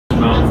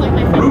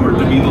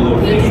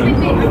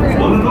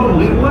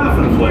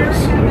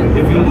Wilderness.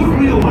 If you look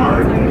real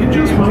hard, you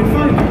just might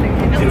find it.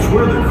 It's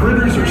where the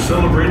critters are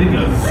celebrating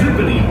a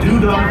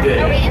zippity-doo-dah day.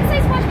 Are we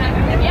inside Splash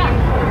Mountain? Yeah.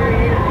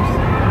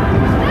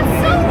 That's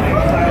so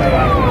cool!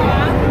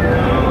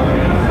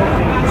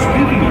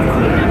 Speaking of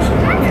critters,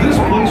 this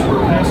place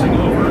we're passing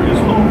over is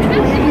home to a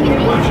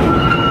local legend.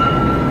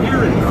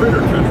 Here in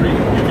Critter Country,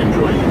 you can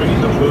join Winnie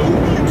the Pooh,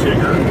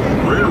 Tigger,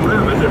 Brer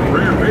Rabbit, and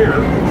Brer Bear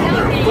on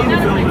their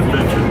fun-filled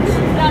adventures.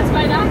 That's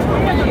my dad's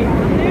way.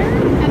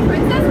 And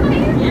Princess Way?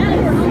 Yes.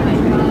 Oh my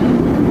god.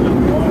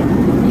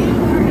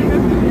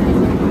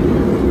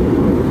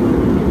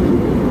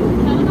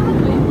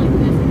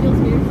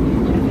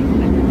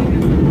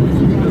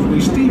 As we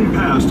steam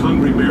past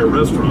Hungry Bear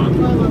Restaurant,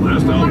 the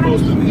last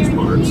outpost in these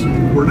parts,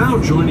 we're now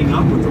joining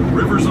up with the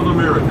Rivers of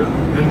America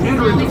and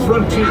entering the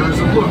frontiers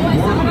that looked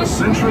more than a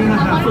century and a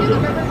half ago.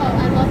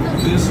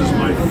 This is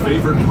my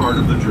favorite part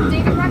of the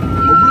journey.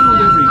 Around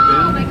every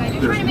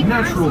bend, there's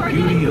natural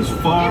beauty as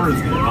far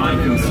as the eye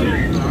can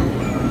see.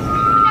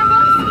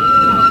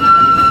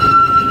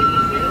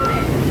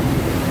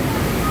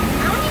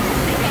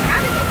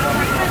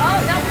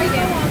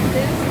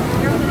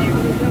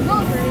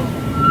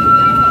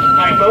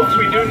 Hi folks,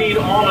 we do need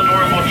all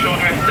adorable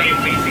children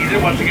safely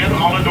seated. Once again,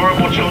 all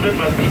adorable children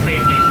must be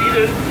safely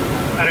seated.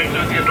 That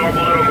includes the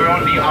adorable little girl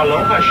in the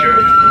Aloha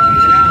shirt.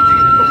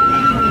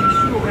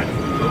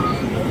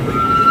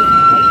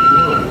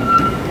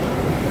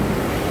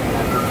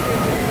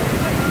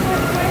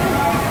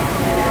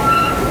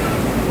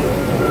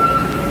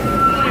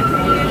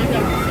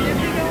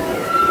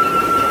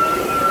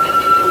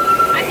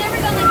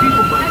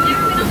 People might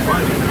have been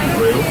finding these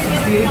trails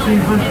since the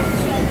 1800s,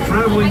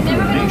 traveling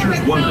through nature's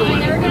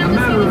wonderland in a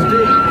matter of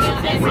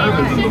days,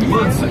 rather than the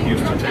months it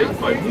used to take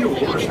by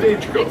mule or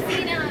stagecoach.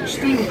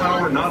 Steam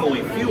power not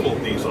only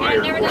fueled these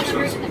iron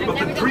horses, but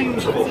the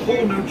dreams of a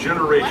whole new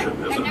generation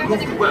as it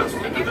moved west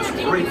into this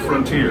great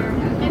frontier.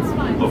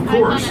 Of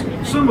course,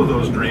 some of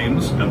those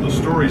dreams, and the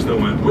stories that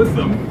went with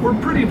them, were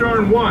pretty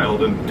darn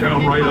wild and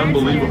downright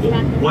unbelievable,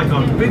 like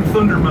on Big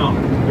Thunder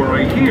Mountain, where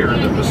I hear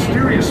that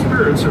mysterious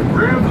spirits have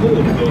grabbed hold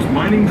of those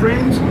mining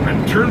trains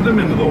and turned them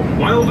into the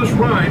wildest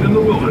ride in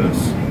the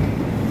wilderness.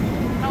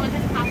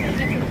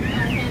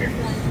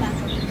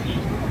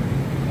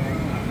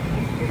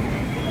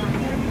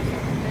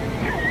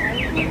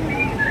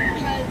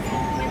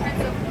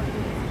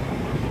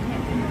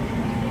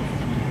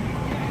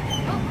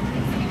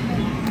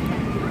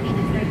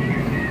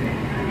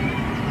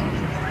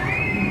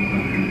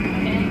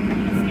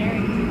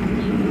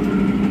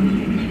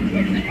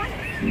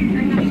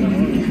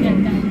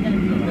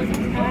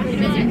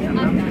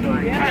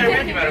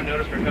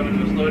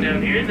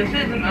 This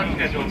is an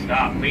unscheduled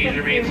stop. Please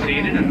remain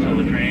seated until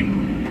the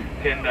train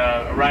can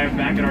arrive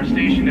back at our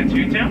station at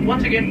Toontown.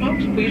 Once again,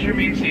 folks, please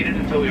remain seated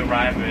until we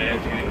arrive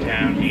at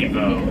Toontown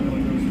Depot.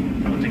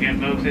 Once again,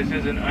 folks, this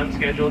is an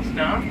unscheduled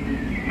stop.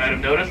 You might have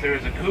noticed there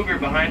is a cougar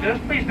behind us.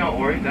 Please don't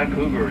worry, that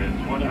cougar is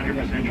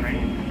 100%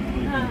 trained.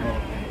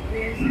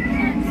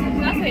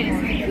 That's why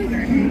it's a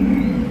cougar.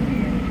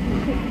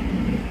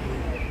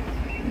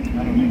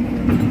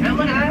 And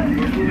look at that,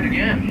 we're moving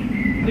again.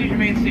 Please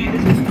remain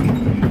seated.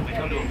 We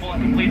come to a full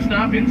and complete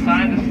stop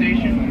inside the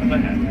station up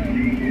ahead.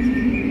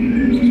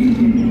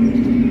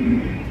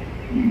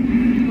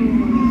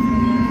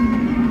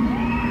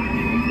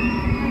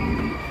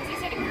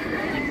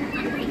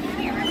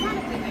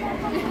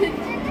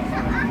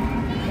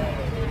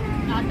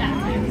 Not that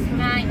time.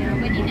 I know,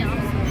 but you know.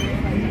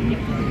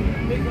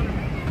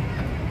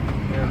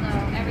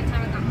 Although every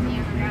time I got me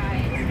on a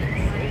ride,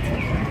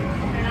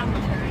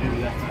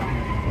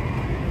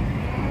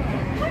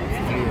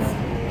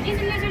 These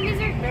are lizard.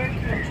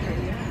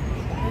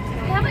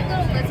 We have like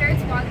little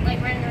lizards like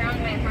running around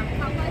in my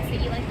apartment complex that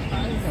eat like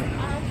bugs.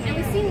 And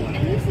we've seen one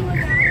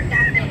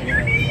that big.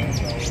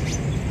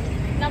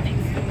 Nothing.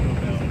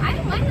 I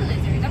don't mind the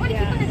lizards. I want to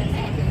keep one as a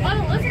pet. Oh,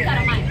 the lizards I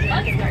don't mind.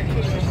 Bugs are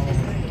cool.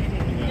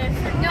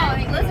 No, I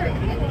mean lizard.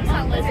 It's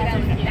not a lizard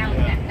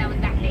that was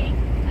that big.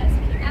 That's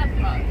cute. Not a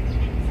bug.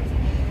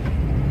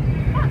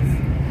 Fox.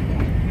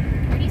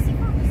 Where do you see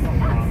fox?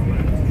 Fox.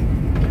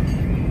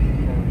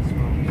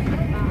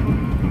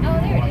 Oh,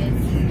 there it is.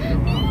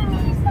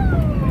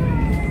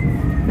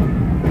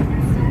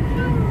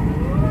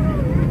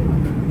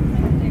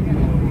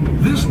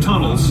 This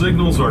tunnel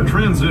signals our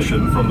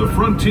transition from the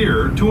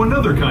frontier to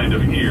another kind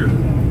of ear.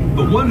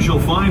 The ones you'll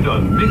find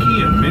on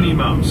Mickey and Minnie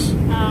Mouse.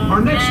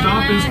 Our next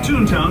stop is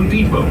Toontown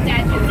Depot,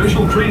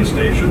 official train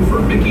station for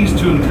Mickey's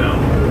Toontown,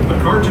 the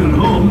cartoon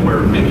home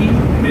where Mickey,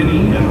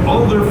 Minnie, and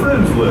all their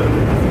friends live.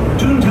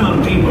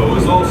 Toontown Depot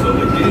is also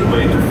the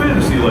gateway to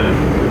Fantasyland,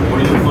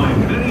 where you'll find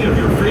many of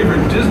your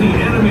favorite Disney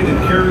animated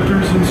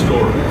characters and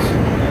stories.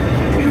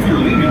 If you're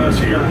leaving us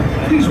here,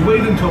 please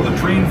wait until the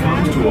train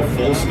comes to a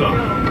full stop.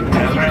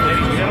 That's right,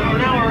 ladies and gentlemen, we're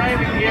now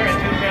arriving here at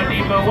Toontown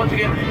Depot. Once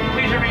again,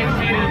 please remain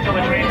seated until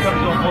the train comes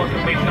to a full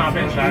complete stop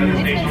inside of the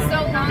station.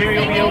 Here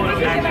you'll be able to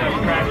access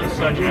tracks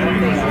such as... I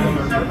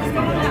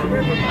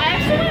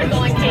actually want to go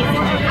on Casey.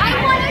 I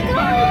want to go!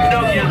 No,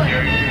 yes,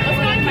 Jerry. Let's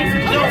go on Casey.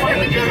 Oh,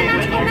 we're doing a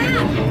magical map!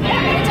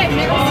 Yeah, which I've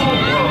never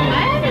seen.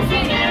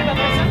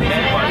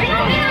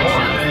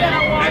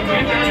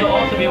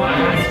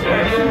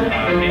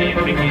 Minnie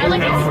and Mickey's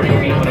Town, where you'll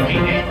be able to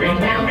meet a great